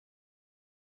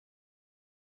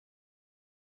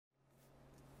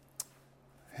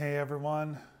Hey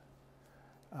everyone,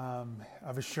 I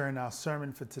was sharing our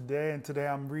sermon for today, and today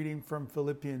I'm reading from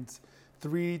Philippians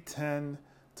 3:10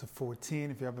 to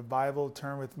 14. If you have a Bible,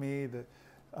 turn with me. The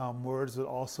words will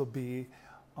also be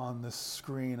on the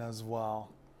screen as well.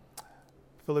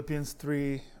 Philippians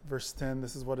 3, verse 10,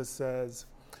 this is what it says.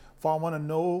 For I want to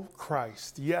know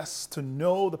Christ, yes, to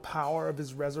know the power of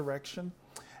his resurrection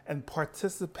and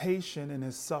participation in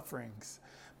his sufferings,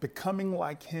 becoming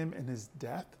like him in his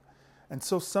death, and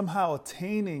so somehow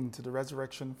attaining to the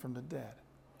resurrection from the dead.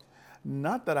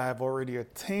 Not that I have already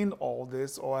attained all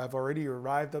this or I have already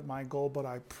arrived at my goal, but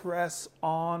I press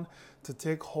on to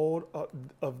take hold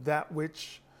of that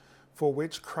for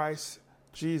which Christ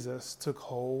Jesus took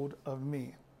hold of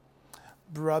me.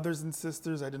 Brothers and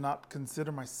sisters, I do not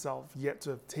consider myself yet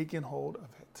to have taken hold of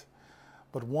it.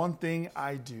 But one thing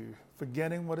I do,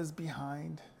 forgetting what is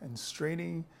behind and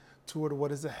straining toward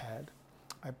what is ahead,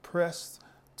 I press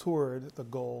toward the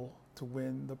goal to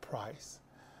win the prize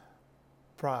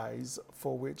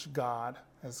for which God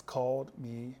has called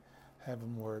me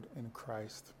heavenward in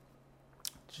Christ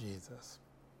Jesus.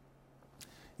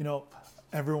 You know,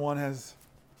 everyone has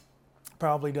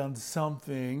probably done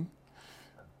something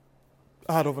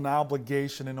out of an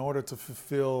obligation in order to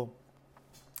fulfill,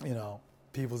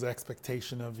 people's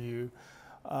expectation of you.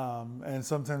 And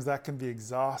sometimes that can be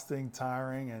exhausting,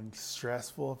 tiring, and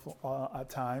stressful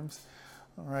at times.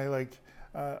 Right,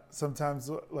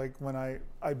 sometimes, like when I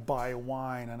buy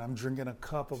wine and I'm drinking a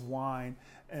cup of wine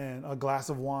and a glass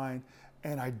of wine,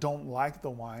 and I don't like the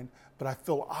wine, but I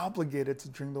feel obligated to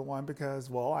drink the wine because,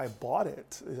 well, I bought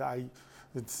it. I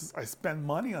spent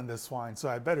money on this wine, so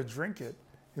I better drink it,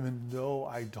 even though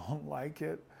I don't like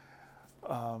it.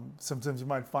 Sometimes you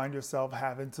might find yourself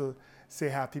having to say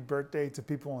happy birthday to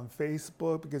people on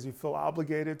Facebook because you feel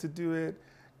obligated to do it.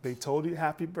 They told you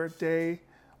happy birthday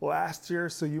last year,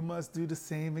 so you must do the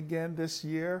same again this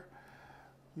year.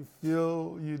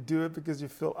 You do it because you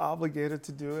feel obligated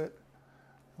to do it.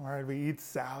 All right, we eat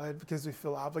salad because we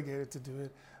feel obligated to do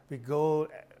it. We go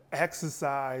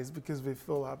exercise because we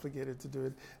feel obligated to do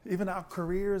it. Even our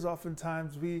careers,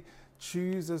 oftentimes we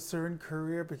choose a certain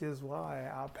career because why?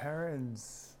 Our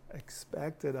parents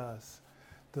expected us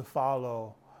to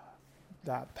follow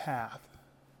that path.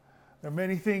 There are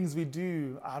many things we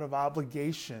do out of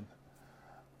obligation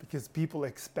because people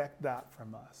expect that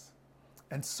from us.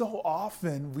 And so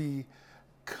often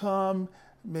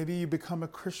maybe you become a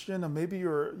Christian, or maybe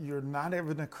you're not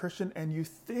even a Christian, and you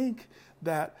think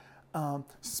that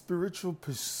spiritual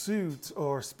pursuits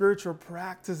or spiritual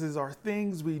practices are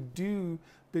things we do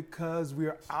because we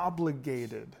are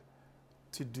obligated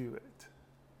to do it.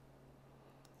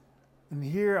 And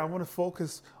here I want to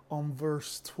focus on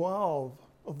verse 12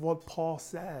 of what Paul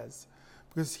says.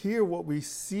 Because here what we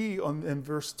see in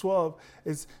verse 12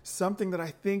 is something that I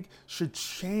think should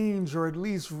change or at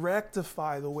least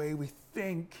rectify the way we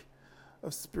think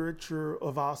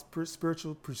of our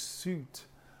spiritual pursuit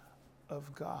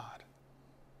of God.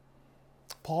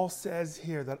 Paul says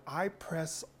here that I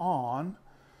press on,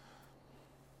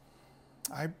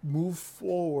 I move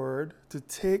forward to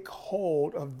take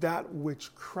hold of that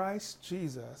which Christ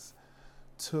Jesus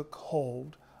took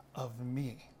hold of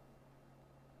me.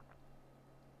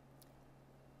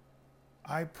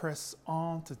 I press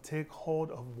on to take hold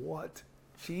of what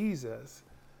Jesus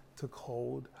took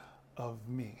hold of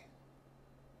me.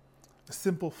 The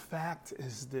simple fact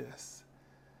is this,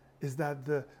 is that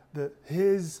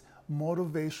his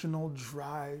motivational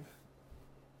drive,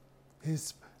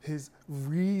 his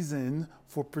reason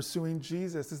for pursuing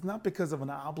Jesus is not because of an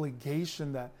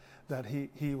obligation that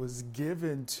he was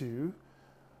given to,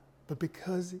 but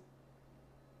because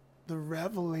the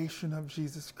revelation of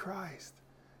Jesus Christ.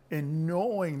 And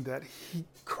knowing that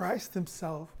Christ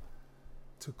himself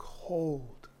took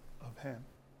hold of him.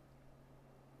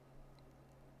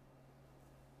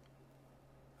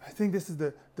 I think this is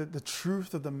the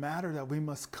truth of the matter that we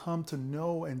must come to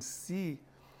know and see,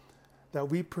 that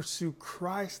we pursue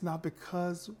Christ not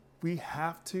because we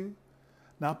have to,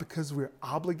 not because we're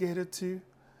obligated to,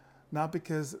 not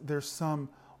because there's some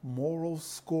moral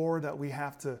score that we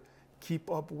have to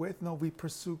keep up with. No, we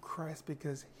pursue Christ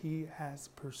because he has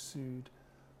pursued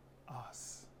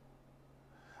us.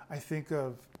 I think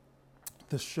of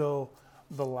the show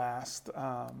The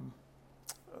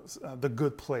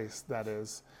Good Place, that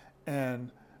is,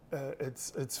 and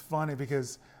it's funny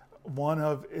because the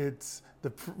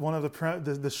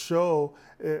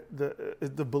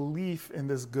belief in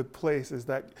this good place is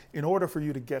that in order for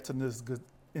you to get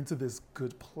into this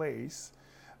good place,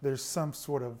 there's some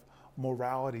sort of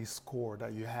morality score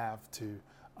that you have to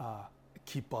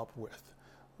keep up with.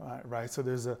 right? So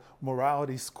there's a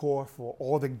morality score for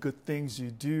all the good things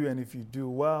you do, and if you do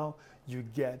well, you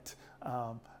get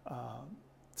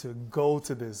to go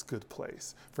to this good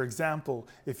place. For example,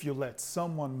 if you let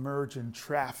someone merge in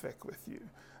traffic with you,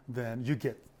 then you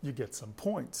get some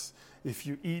points. If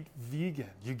you eat vegan,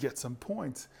 you get some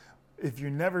points. If you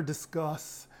never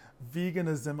discuss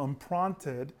veganism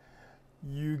unprompted,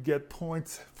 you get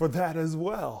points for that as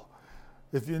well.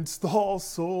 If you install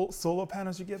solar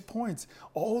panels, you get points.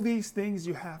 All these things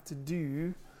you have to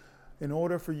do in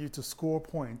order for you to score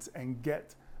points and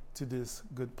get to this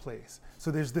good place.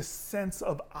 So there's this sense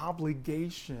of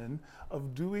obligation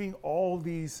of doing all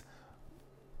these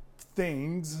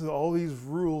things, all these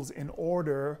rules in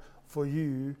order for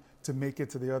you to make it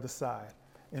to the other side,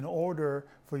 in order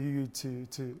for you to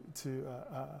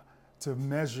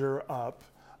measure up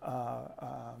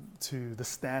to the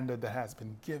standard that has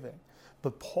been given.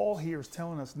 But Paul here is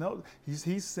telling us, no,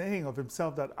 he's saying of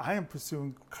himself that I am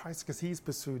pursuing Christ because he's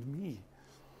pursued me.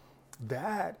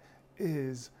 That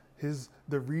is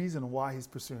the reason why he's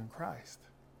pursuing Christ.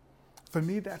 For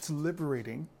me, that's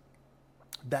liberating.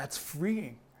 That's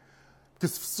freeing.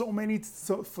 Because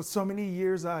for so many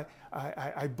years, I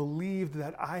believed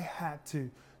that I had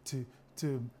to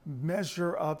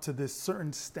measure up to this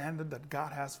certain standard that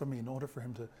God has for me in order for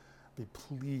him to be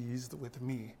pleased with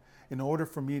me, in order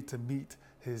for me to meet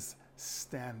his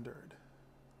standard.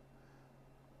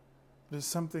 There's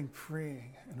something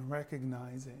freeing in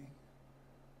recognizing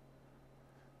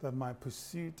that my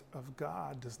pursuit of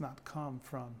God does not come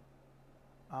from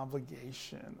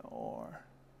obligation or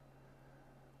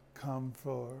come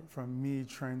from me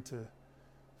trying to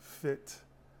fit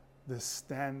this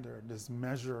standard, this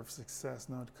measure of success.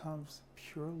 No, it comes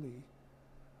purely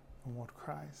from what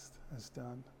Christ has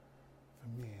done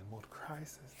for me and what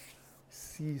Christ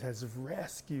has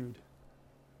rescued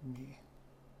me.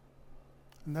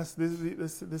 And this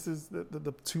is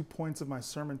the 2 points of my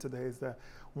sermon today. Is that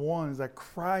one is that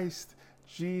Christ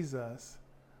Jesus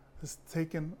has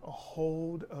taken a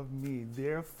hold of me.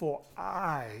 Therefore,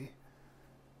 I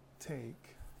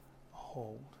take a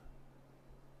hold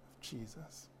of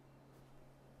Jesus.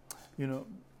 You know,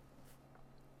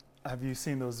 have you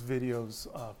seen those videos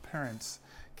of parents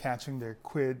catching their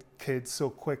kids so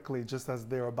quickly just as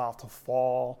they're about to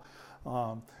fall?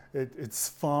 It's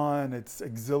fun, it's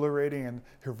exhilarating and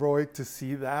heroic to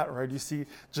see that, right? You see,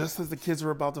 just as the kids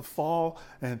are about to fall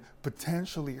and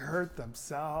potentially hurt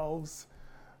themselves,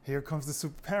 here comes the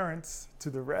super parents to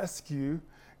the rescue,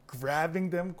 grabbing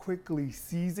them quickly,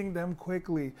 seizing them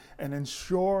quickly, and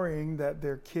ensuring that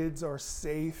their kids are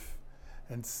safe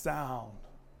and sound.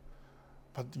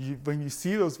 But when you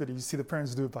see those videos, you see the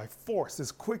parents do it by force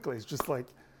as quickly. It's just like,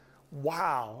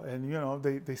 wow. And, you know,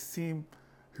 they seem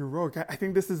heroic. I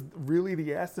think this is really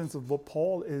the essence of what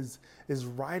Paul is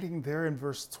writing there in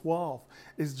verse 12.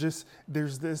 Is just,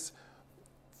 there's this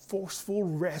forceful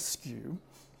rescue.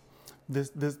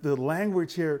 The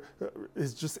language here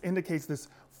is just indicates this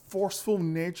forceful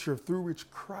nature through which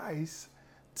Christ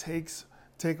take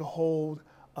a hold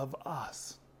of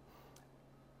us.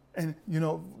 And, you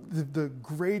know, the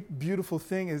great, beautiful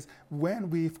thing is when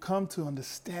we've come to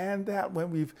understand that,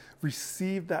 when we've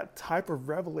received that type of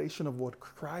revelation of what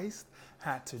Christ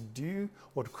had to do,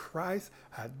 what Christ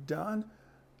had done,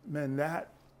 man, that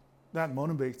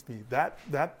motivates me.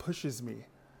 That pushes me.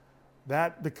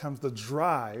 That becomes the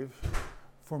drive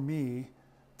for me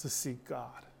to seek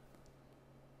God.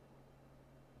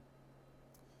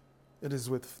 It is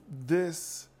with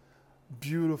this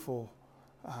beautiful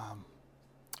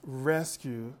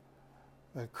rescue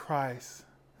that Christ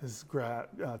has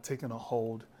taken a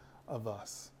hold of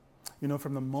us. You know,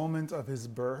 from the moment of his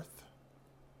birth,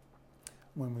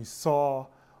 when we saw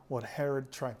what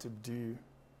Herod tried to do,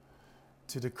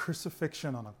 to the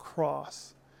crucifixion on a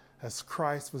cross, as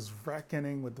Christ was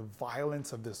reckoning with the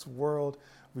violence of this world,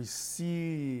 we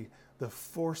see the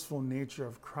forceful nature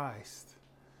of Christ,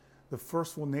 the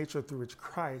forceful nature through which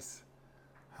Christ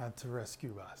had to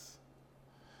rescue us.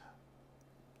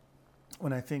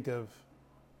 When I think of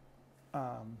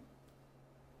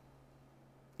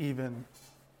even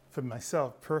for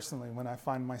myself personally, when I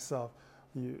find myself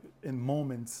in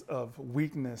moments of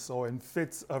weakness or in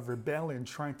fits of rebellion,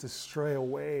 trying to stray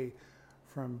away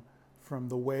from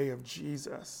the way of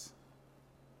Jesus,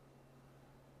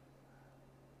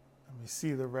 and we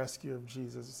see the rescue of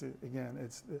Jesus. Again,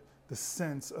 it's the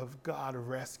sense of God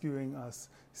rescuing us,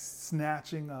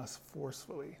 snatching us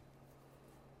forcefully.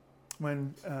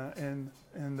 When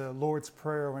in the Lord's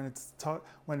Prayer,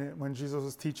 when Jesus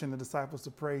was teaching the disciples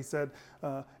to pray, he said,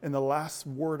 in the last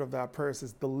word of that prayer, it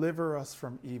says, "Deliver us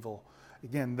from evil."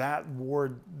 Again, that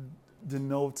word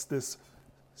denotes this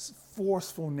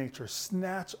forceful nature,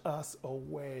 snatch us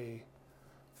away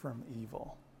from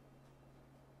evil.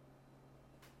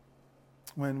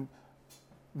 When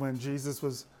Jesus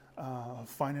was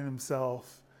finding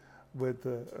himself with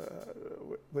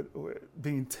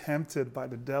being tempted by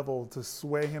the devil to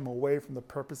sway him away from the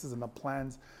purposes and the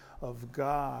plans of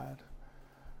God,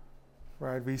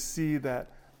 right? We see that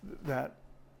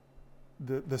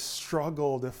the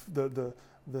struggle,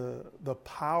 the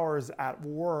powers at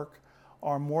work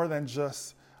are more than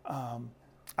just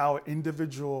our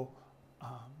individual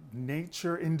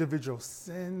nature, individual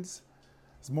sins.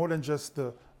 It's more than just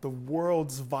the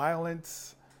world's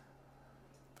violence.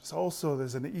 It's also,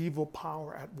 there's an evil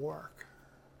power at work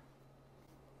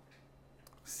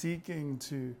seeking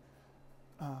to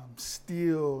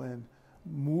steal and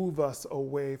move us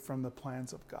away from the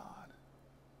plans of God.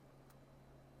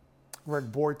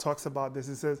 Rick Boyd talks about this.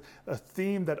 He says, a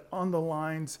theme that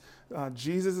underlines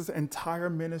Jesus' entire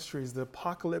ministry is the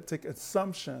apocalyptic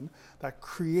assumption that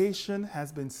creation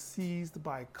has been seized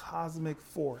by cosmic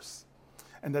force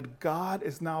and that God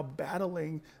is now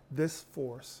battling this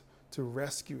force to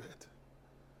rescue it.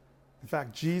 In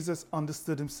fact, Jesus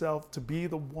understood himself to be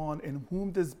the one in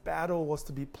whom this battle was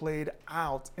to be played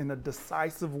out in a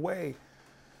decisive way.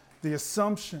 The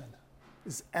assumption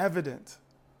is evident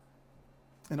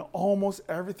in almost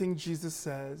everything Jesus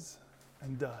says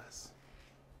and does.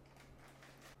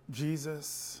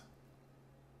 Jesus,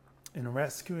 in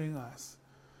rescuing us,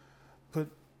 put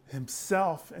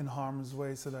himself in harm's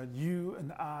way so that you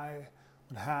and I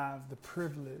would have the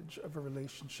privilege of a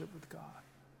relationship with God.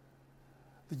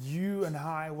 That you and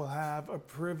I will have a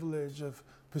privilege of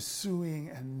pursuing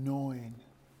and knowing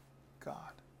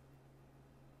God.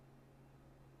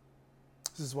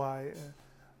 This is why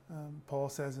Paul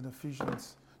says in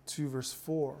Ephesians 2 verse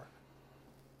 4,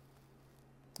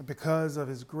 because of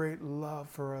his great love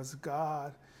for us,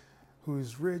 God, who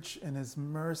is rich in his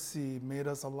mercy, made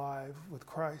us alive with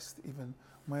Christ, even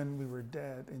when we were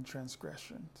dead in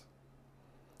transgressions.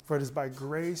 For it is by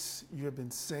grace you have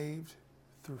been saved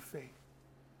through faith.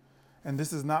 And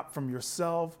this is not from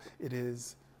yourself, it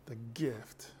is the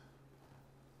gift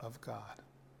of God.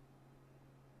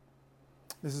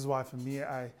 This is why for me,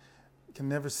 I can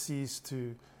never cease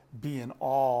to be in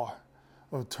awe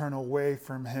or turn away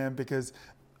from him because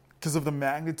of the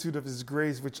magnitude of his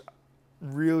grace, which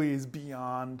really is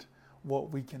beyond what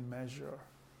we can measure.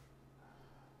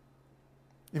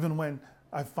 Even when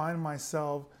I find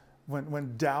myself,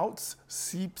 when doubts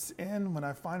seeps in, when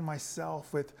I find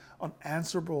myself with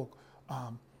unanswerable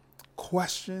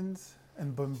questions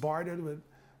and bombarded with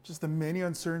just the many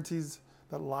uncertainties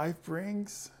that life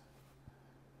brings.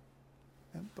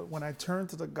 But when I turn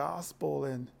to the gospel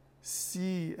and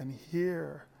see and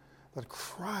hear that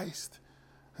Christ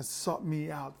has sought me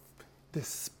out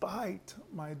despite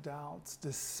my doubts,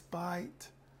 despite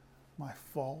my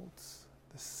faults,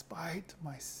 despite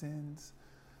my sins,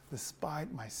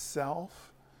 despite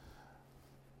myself,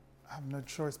 I have no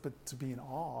choice but to be in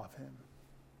awe of him.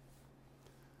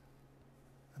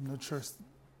 I have no choice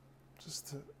just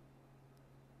to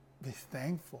be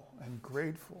thankful and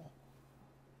grateful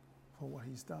for what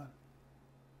he's done.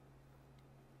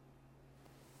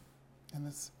 And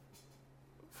it's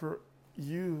for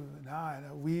you and I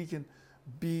that we can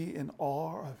be in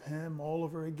awe of him all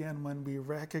over again when we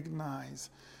recognize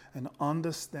and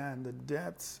understand the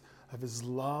depths of his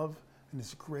love and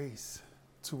his grace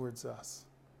towards us.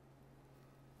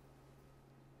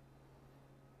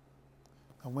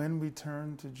 And when we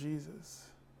turn to Jesus,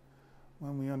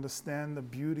 when we understand the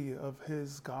beauty of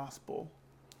his gospel,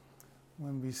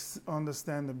 when we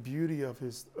understand the beauty of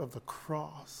the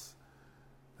cross,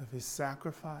 of his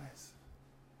sacrifice,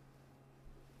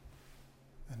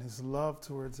 and his love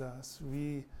towards us,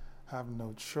 we have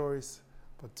no choice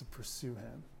but to pursue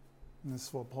him. And this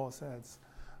is what Paul says.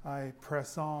 I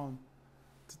press on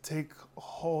to take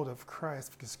hold of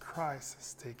Christ because Christ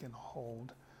has taken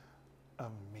hold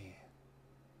of me.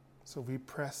 So we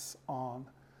press on,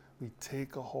 we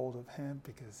take a hold of him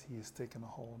because he has taken a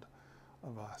hold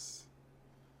of us.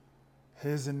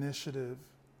 His initiative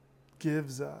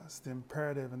gives us the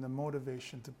imperative and the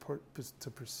motivation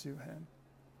to pursue him.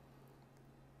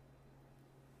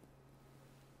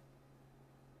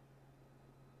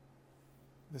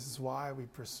 This is why we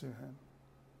pursue him.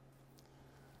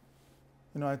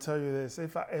 You know, I tell you this,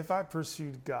 if I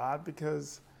pursued God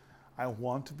because I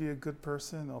want to be a good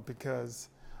person or because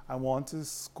I want to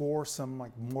score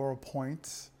some moral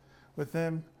points with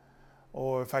him,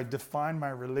 or if I define my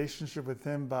relationship with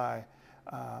him by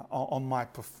on my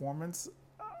performance,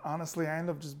 honestly, I end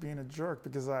up just being a jerk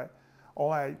because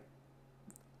all I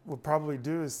would probably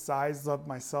do is size up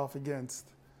myself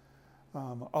against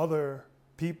other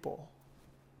people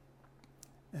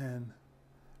and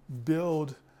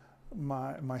build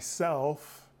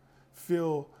myself,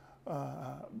 feel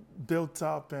built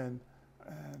up and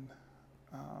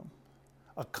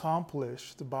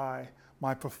accomplished by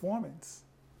my performance,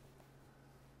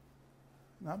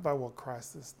 not by what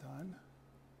Christ has done.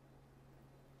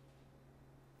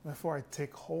 Therefore, I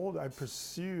take hold, I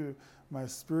pursue my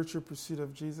spiritual pursuit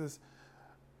of Jesus.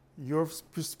 Your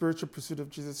spiritual pursuit of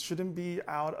Jesus shouldn't be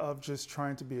out of just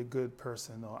trying to be a good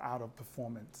person or out of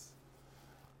performance.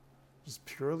 Just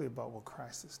purely about what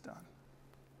Christ has done.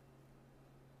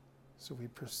 So we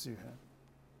pursue him.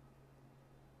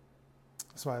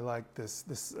 That's why I like the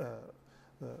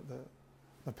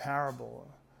parable,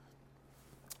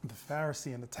 the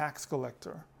Pharisee and the tax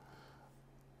collector.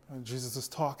 And Jesus was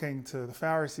talking to the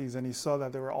Pharisees, and he saw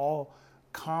that they were all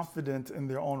confident in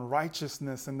their own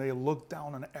righteousness, and they looked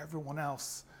down on everyone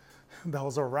else that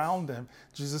was around them.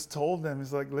 Jesus told them,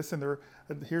 he's like, listen,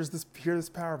 here's this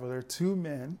parable. There are two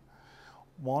men.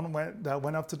 One went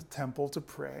up to the temple to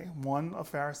pray, one a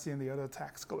Pharisee and the other a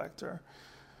tax collector.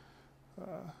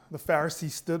 The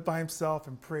Pharisee stood by himself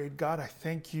and prayed, God, I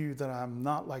thank you that I'm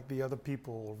not like the other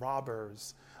people,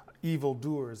 robbers,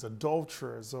 evildoers,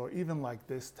 adulterers, or even like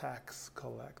this tax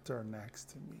collector next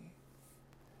to me.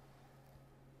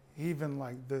 Even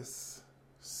like this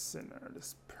sinner,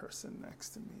 this person next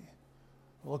to me.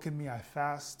 Look at me, I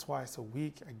fast twice a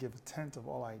week, I give a tenth of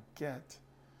all I get.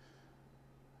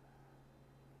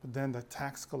 But then the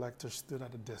tax collector stood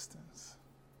at a distance.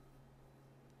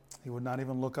 He would not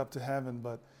even look up to heaven,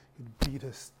 but he'd beat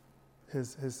his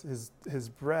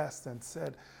breast and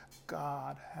said,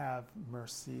 God, have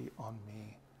mercy on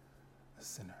me, a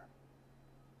sinner.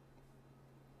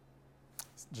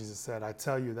 Jesus said, I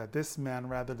tell you that this man,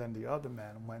 rather than the other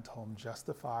man, went home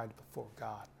justified before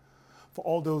God. For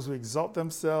all those who exalt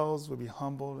themselves will be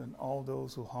humbled, and all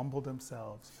those who humble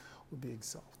themselves will be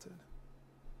exalted.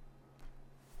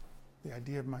 The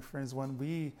idea, my friends, when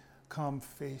we come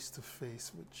face to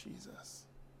face with Jesus,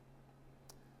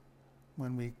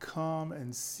 when we come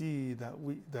and see that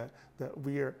we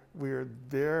are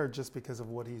there just because of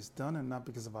what he's done and not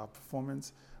because of our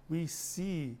performance, we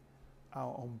see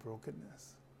our own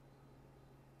brokenness.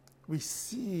 We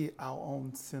see our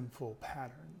own sinful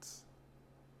patterns.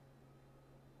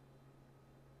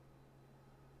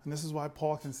 And this is why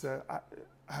Paul can say, I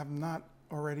have not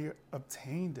already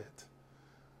obtained it.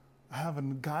 I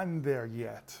haven't gotten there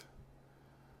yet.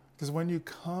 Because when you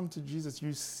come to Jesus,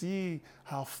 you see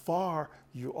how far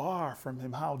you are from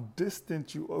him, how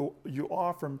distant you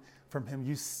are from him.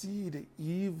 You see the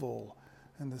evil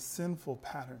and the sinful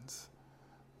patterns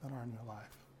that are in your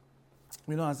life.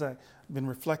 You know, as I've been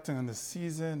reflecting on this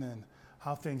season and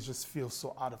how things just feel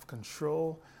so out of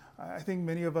control, I think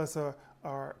many of us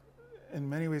are in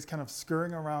many ways kind of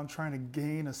scurrying around trying to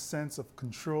gain a sense of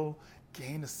control,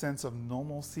 gain a sense of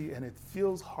normalcy, and it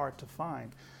feels hard to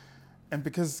find. And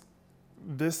because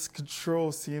this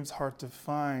control seems hard to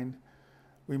find,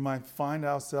 we might find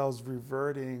ourselves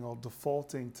reverting or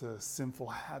defaulting to sinful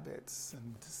habits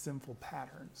and to sinful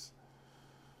patterns.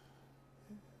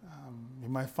 You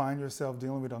might find yourself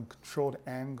dealing with uncontrolled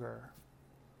anger,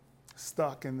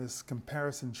 stuck in this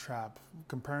comparison trap,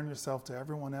 comparing yourself to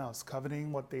everyone else,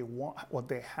 coveting what they want, what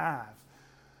they have.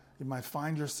 You might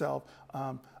find yourself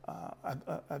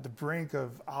at the brink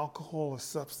of alcohol or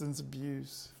substance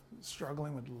abuse,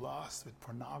 struggling with lust, with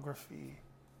pornography.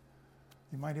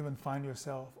 You might even find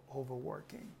yourself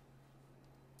overworking,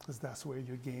 because that's where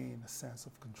you gain a sense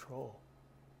of control.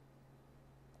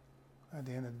 At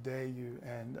the end of the day, you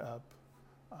end up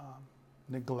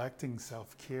neglecting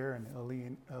self-care and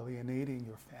alienating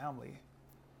your family.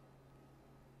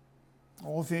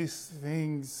 All these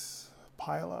things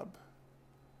pile up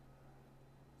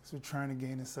because we're trying to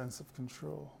gain a sense of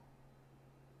control.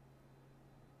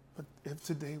 But if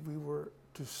today we were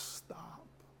to stop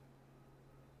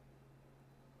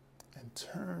and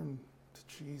turn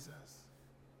to Jesus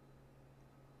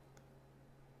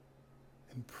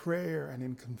in prayer and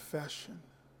in confession,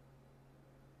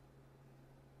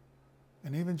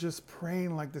 and even just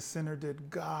praying like the sinner did,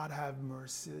 God, have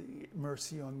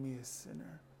mercy on me, a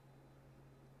sinner,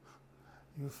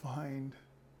 you find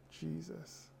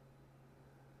Jesus,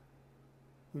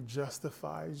 who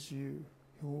justifies you,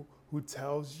 who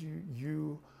tells you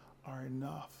you are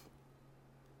enough,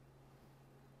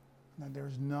 and that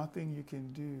there's nothing you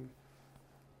can do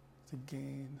to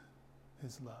gain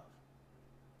his love.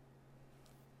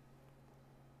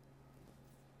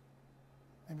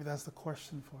 Maybe that's the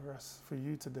question for us, for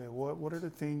you today. What are the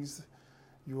things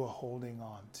you are holding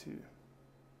on to?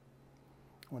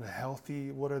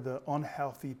 What are the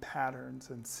unhealthy patterns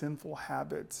and sinful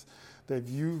habits that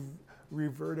you've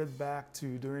reverted back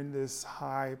to during this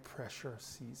high pressure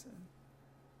season?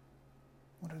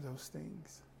 What are those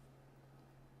things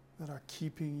that are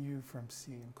keeping you from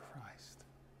seeing Christ?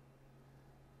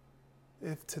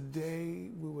 If today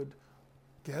we would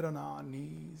get on our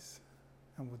knees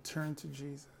and would turn to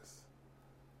Jesus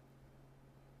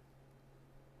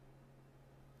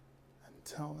and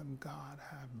tell him, God,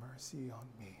 have mercy on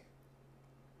me.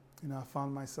 I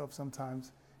found myself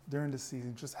sometimes during the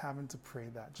season just having to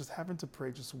pray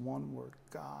just one word,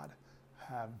 God,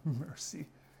 have mercy.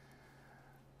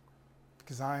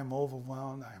 Because I am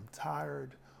overwhelmed, I am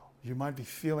tired. You might be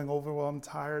feeling overwhelmed,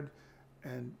 tired,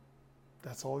 and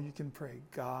that's all you can pray.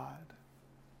 God,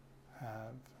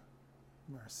 have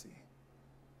mercy.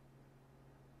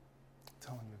 I'm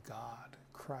telling you, God,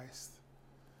 Christ,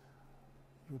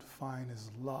 you would find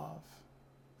his love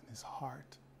in his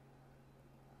heart.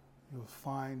 You will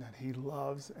find that he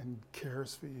loves and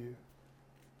cares for you.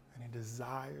 And he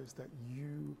desires that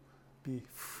you be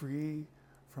free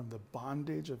from the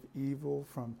bondage of evil,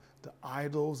 from the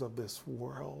idols of this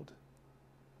world,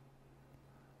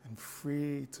 and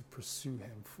free to pursue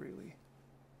him freely.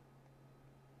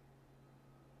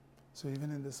 So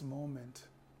even in this moment,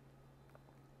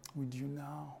 would you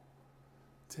now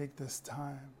take this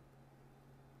time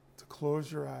to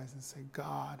close your eyes and say,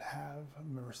 God, have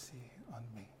mercy on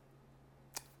me.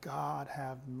 God,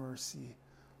 have mercy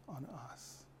on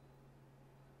us.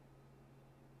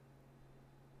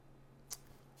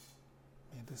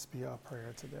 May this be our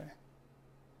prayer today,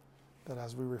 that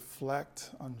as we reflect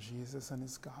on Jesus and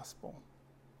his gospel,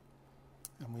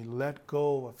 and we let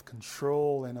go of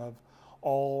control and of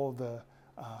all the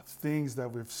things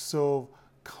that we've so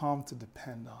come to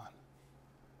depend on,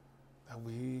 that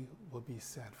we will be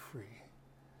set free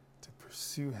to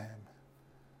pursue him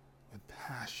with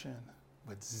passion,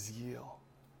 with zeal,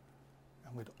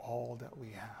 and with all that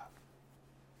we have.